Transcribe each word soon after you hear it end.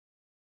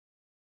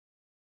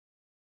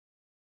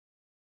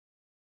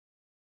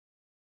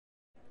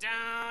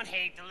Don't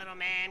hate the little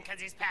man because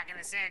he's packing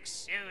a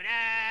six-shooter.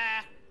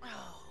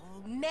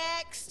 Oh,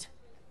 next.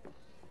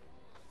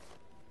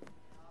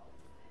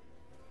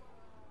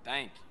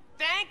 Thank you.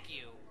 Thank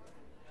you.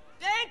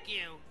 Thank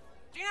you.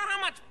 Do you know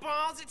how much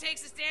balls it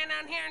takes to stand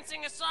down here and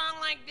sing a song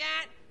like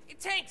that? It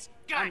takes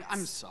guts.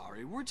 I'm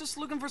sorry. We're just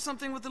looking for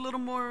something with a little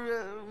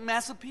more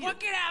mass appeal. What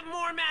could have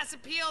more mass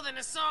appeal than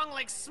a song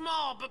like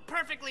Small but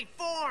Perfectly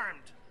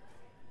Formed?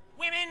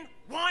 Women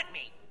want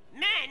me.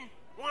 Men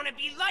want to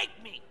be like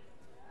me.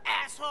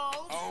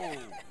 Assholes. Oh.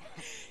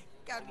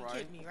 Gotta be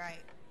kidding me,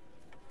 right?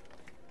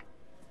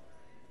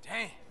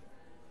 Damn.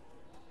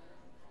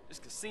 This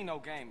casino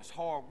game is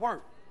hard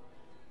work.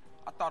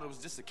 I thought it was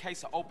just a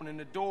case of opening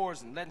the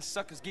doors and letting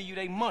suckers give you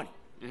their money.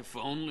 If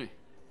only.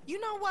 You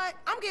know what?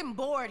 I'm getting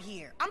bored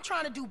here. I'm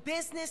trying to do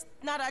business,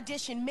 not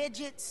audition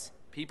midgets.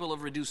 People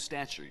of reduced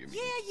stature, you mean?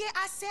 Yeah,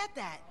 I said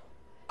that.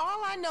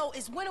 All I know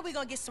is when are we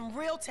gonna get some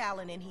real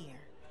talent in here?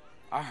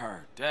 I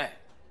heard that.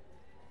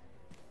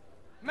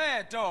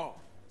 Mad Dog.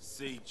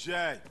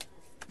 CJ.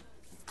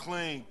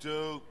 Clean,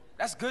 dude.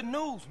 That's good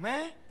news,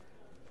 man.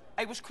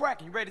 Hey, what's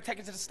cracking? You ready to take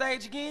it to the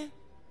stage again?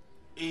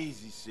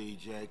 Easy,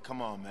 CJ.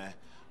 Come on, man.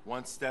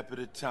 One step at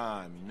a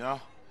time, you know?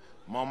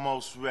 I'm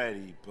almost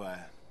ready,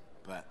 but...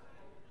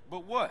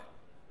 But what?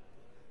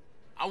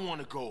 I want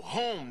to go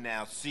home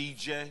now,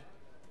 CJ.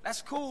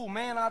 That's cool,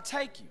 man. I'll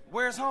take you.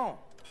 Where's home?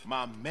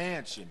 My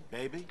mansion,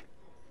 baby.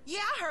 Yeah,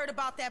 I heard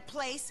about that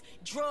place.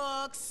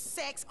 Drugs,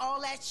 sex, all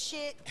that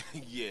shit.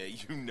 Yeah,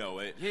 you know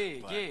it.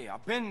 Yeah,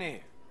 I've been there.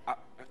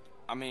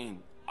 I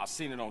mean, I've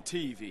seen it on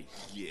TV.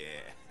 Yeah.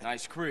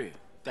 Nice crib.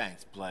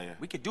 Thanks, player.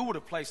 We could do with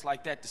a place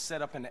like that to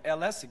set up in the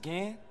LS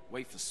again.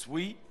 Wait for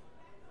Sweet.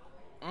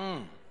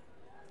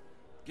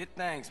 Get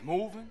things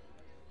moving.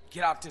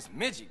 Get out this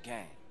midget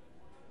game.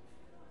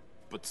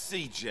 But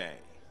CJ,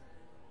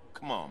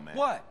 come on, man.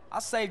 What? I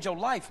saved your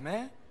life,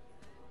 man.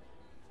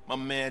 My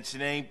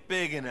mansion ain't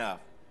big enough.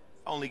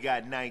 Only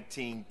got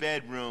 19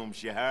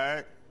 bedrooms, you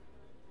heard?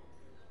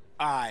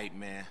 All right,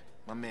 man.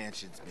 My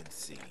mansion's been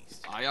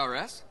seized.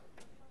 IRS?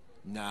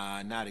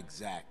 Nah, not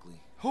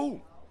exactly. Who?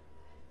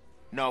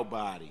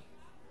 Nobody.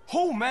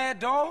 Who, Mad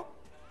Dog?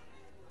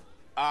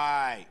 All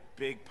right,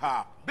 Big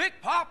Papa. Big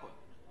Papa?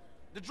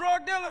 The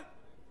drug dealer?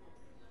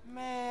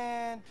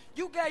 Man,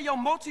 you gave your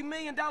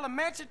multi-million-dollar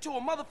mansion to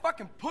a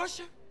motherfucking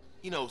pusher?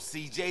 You know,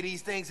 CJ,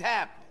 these things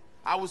happen.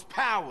 I was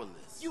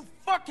powerless. You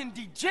fucking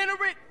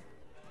degenerate?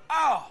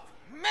 Oh,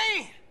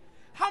 man!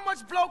 How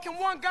much blow can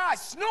one guy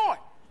snort?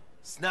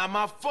 It's not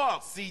my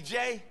fault,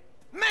 CJ.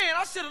 Man,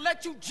 I should've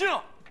let you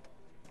jump.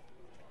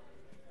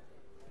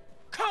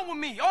 Come with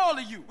me, all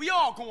of you. We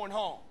all going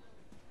home.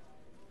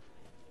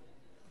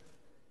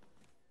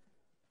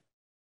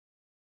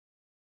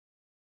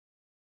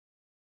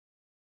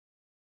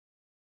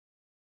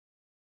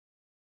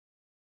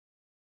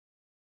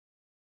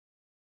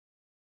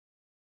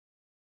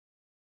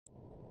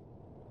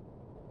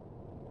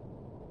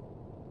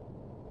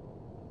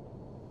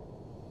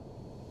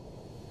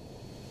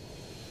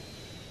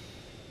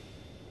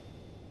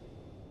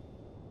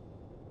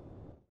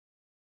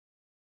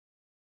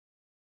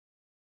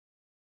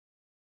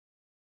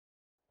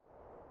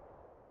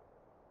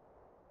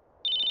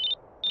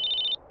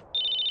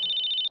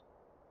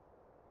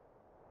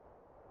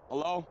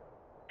 Hello?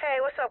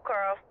 Hey, what's up,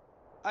 Carl?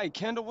 Hey,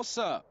 Kendall, what's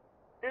up?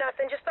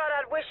 Nothing, just thought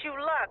I'd wish you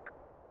luck.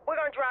 We're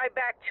gonna drive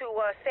back to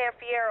San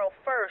Fierro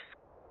first.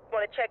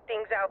 Wanna check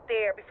things out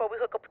there before we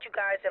hook up with you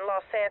guys in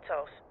Los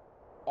Santos.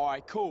 All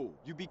right, cool.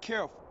 You be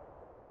careful.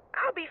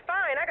 I'll be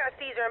fine. I got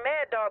Caesar and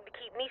Mad Dog to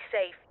keep me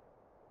safe.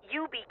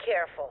 You be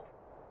careful.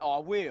 Oh, I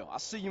will. I'll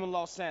see you in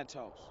Los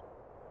Santos.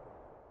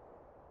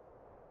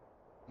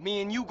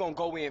 Me and you gonna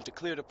go in to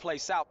clear the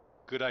place out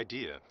Good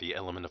idea, the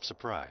element of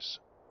surprise.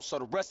 so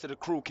the rest of the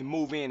crew can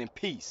move in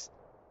peace.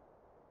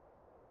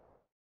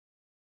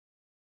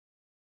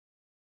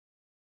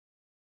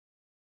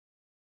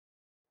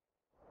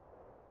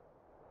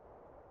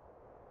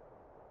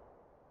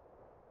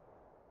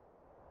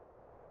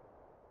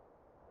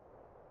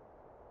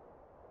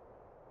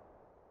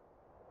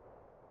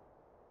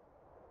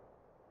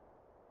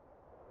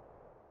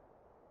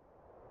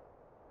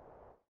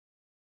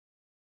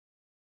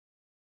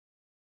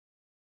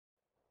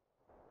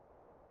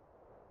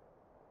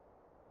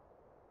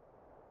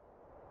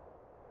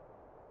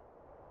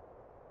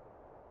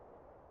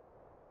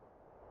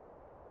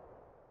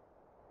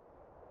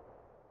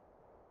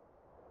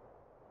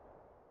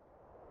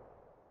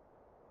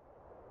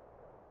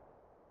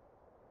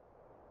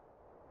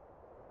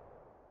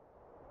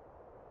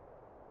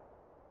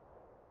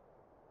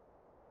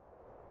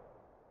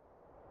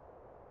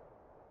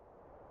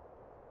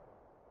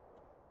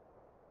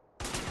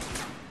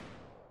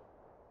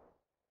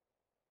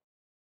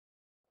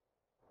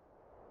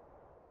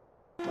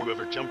 You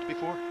ever jumped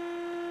before?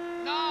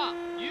 Nah,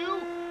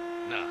 you?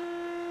 Nah.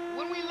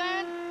 When we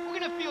land, we're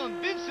gonna feel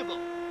invincible.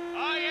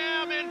 I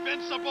am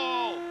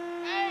invincible!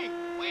 Hey,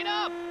 wait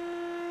up!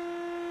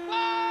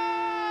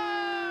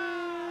 Wah!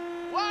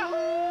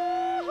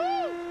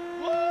 Wahoo!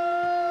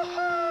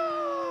 Woohoo!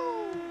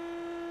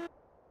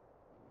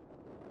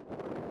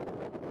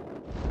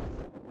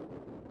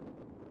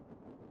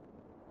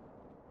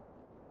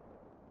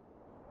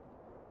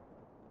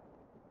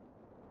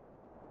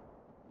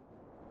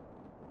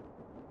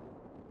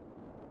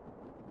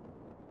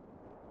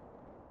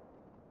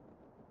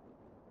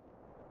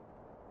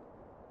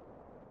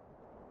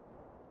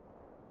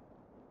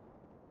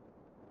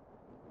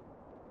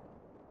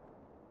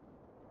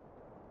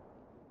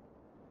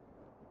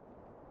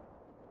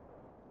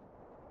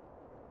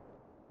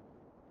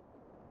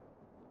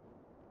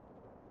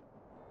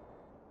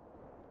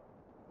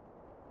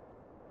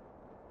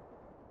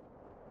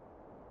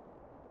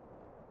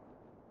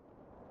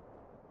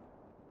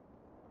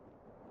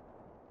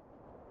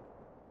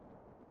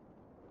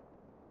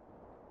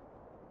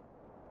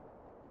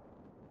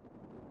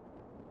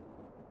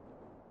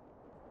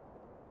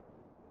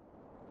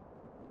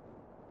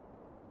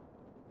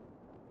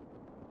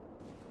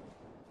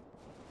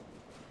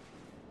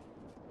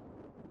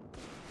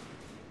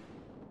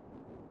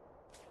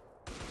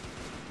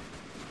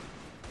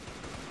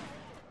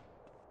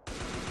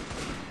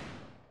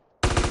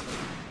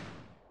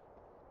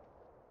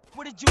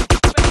 did you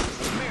expect,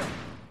 Mr. Miracle?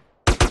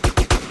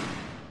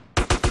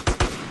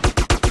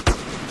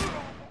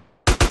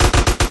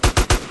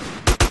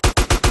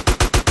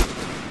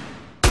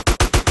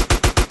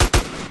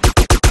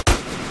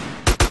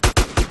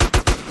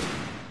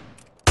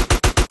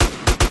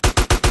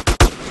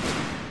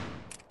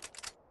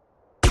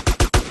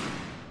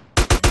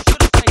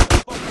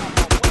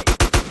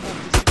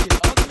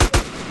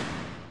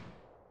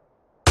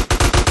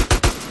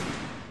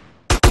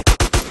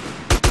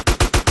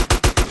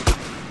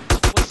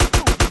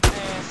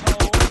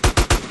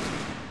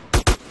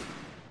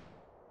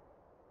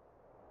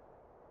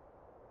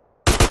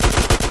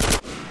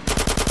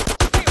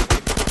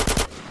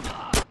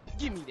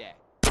 Give me that.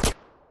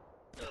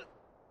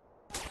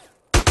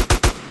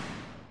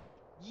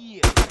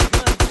 Yeah, got a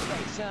gun in your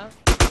face, huh?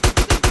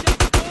 Think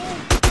that, fool?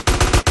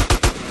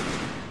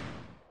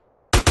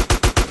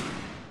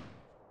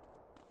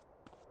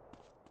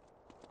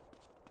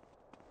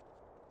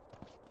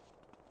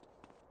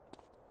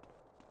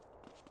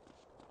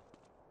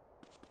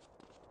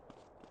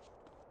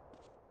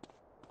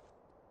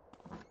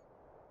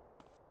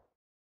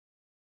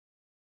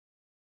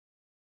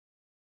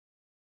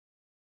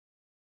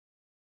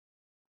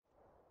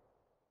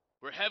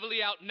 We're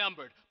heavily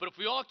outnumbered, but if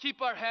we all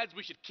keep our heads,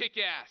 we should kick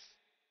ass.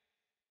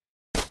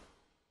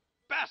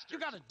 Bastard! You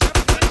got a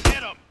devil. Let's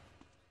hit him!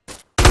 You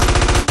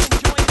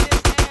enjoying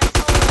this,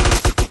 asshole?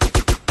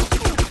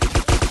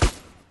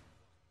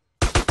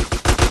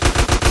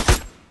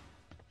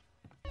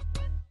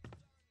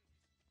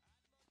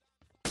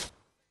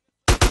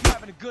 You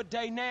having a good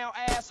day now,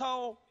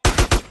 asshole?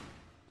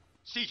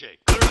 CJ,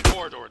 clear the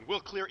corridor and we'll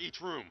clear each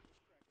room.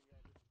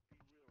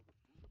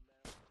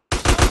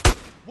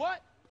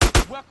 What?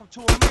 Welcome to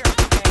America,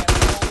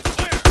 asshole.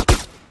 Clear!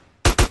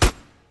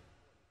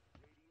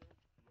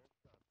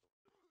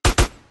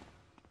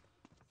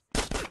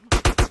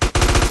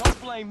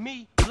 Don't blame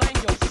me, blame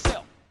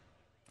yourself.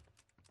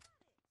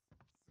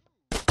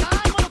 Die,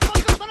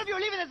 motherfuckers! None of you are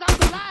leaving this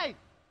house alive!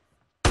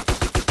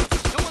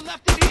 No one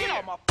left in Get here!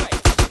 on my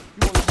face.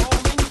 You wanna roll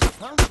me,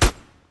 huh?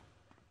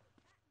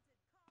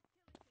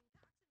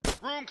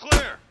 Room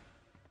clear!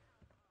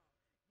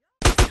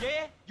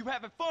 Yeah? You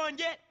having fun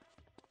yet?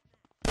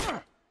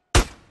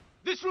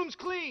 This room's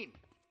clean!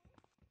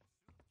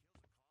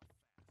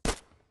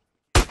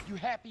 You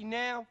happy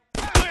now?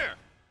 Clear!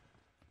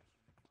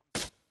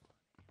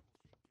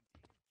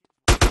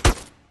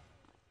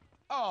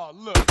 Oh,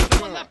 look.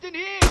 No one left in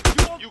here!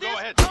 You want You this? go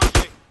ahead,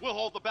 CJ. We'll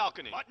hold the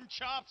balcony. Mutton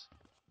chops?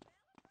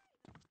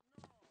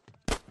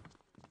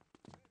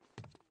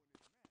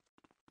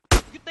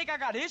 You think I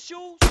got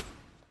issues?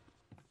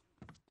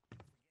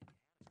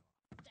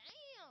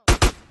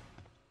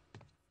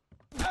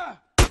 Damn.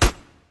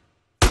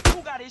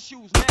 Who got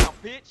issues now,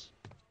 bitch?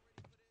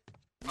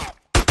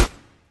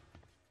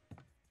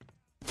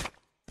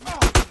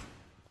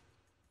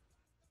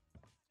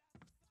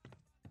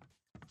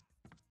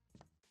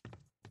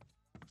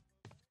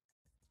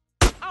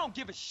 I don't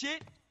give a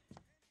shit.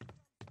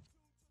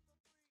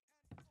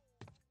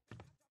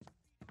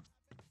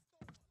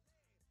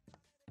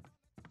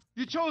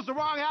 You chose the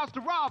wrong house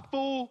to rob,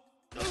 fool!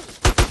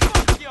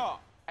 Fuck y'all.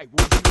 Hey,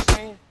 what was you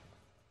saying?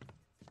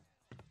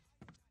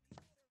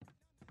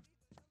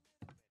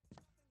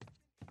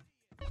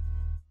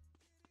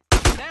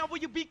 Now will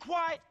you be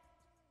quiet?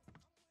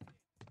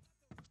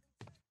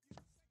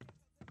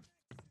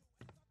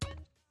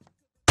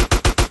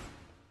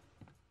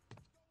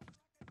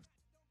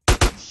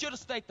 You should have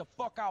stayed the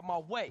fuck out my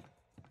way.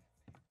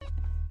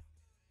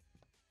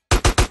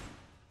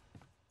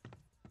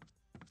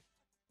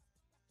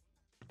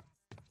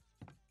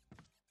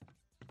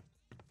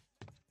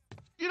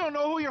 You don't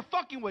know who you're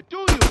fucking with, do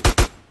you?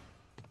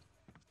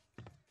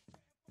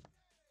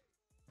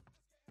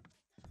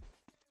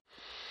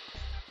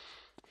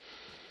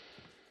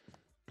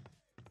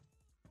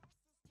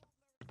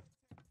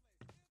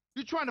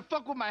 You trying to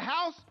fuck with my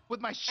house?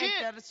 With my shit?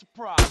 Ain't that a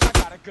surprise? I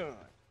got a gun.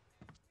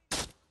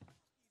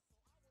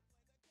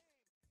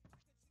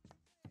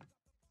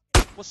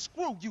 Well,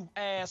 screw you,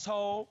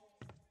 asshole.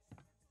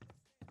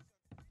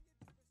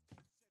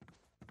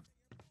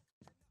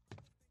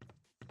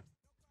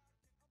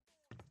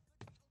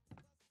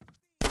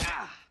 You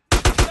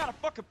got a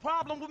fucking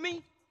problem with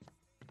me?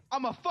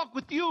 I'ma fuck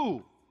with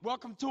you!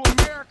 Welcome to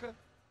America.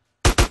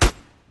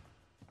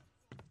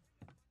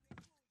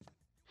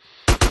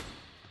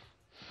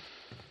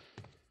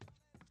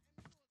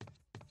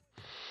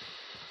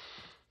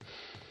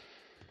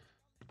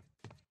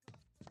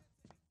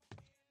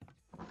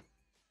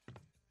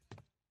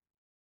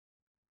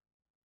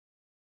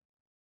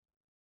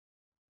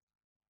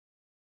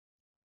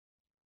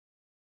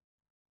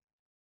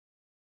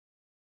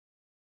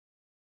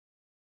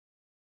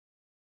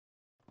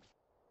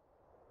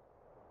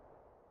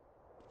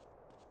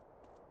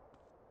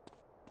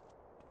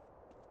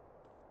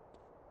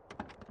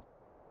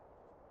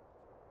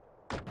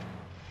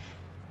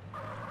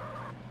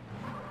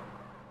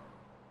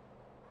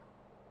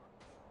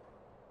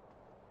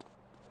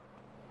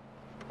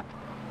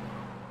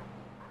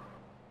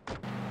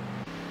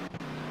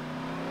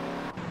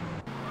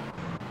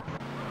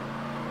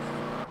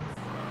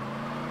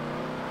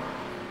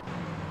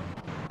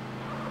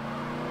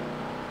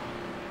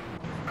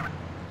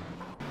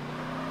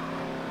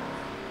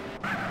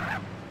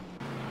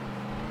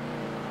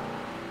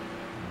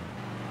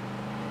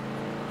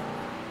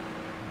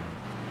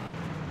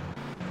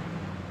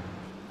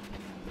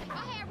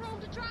 room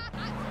to try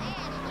hot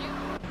ass, Jim.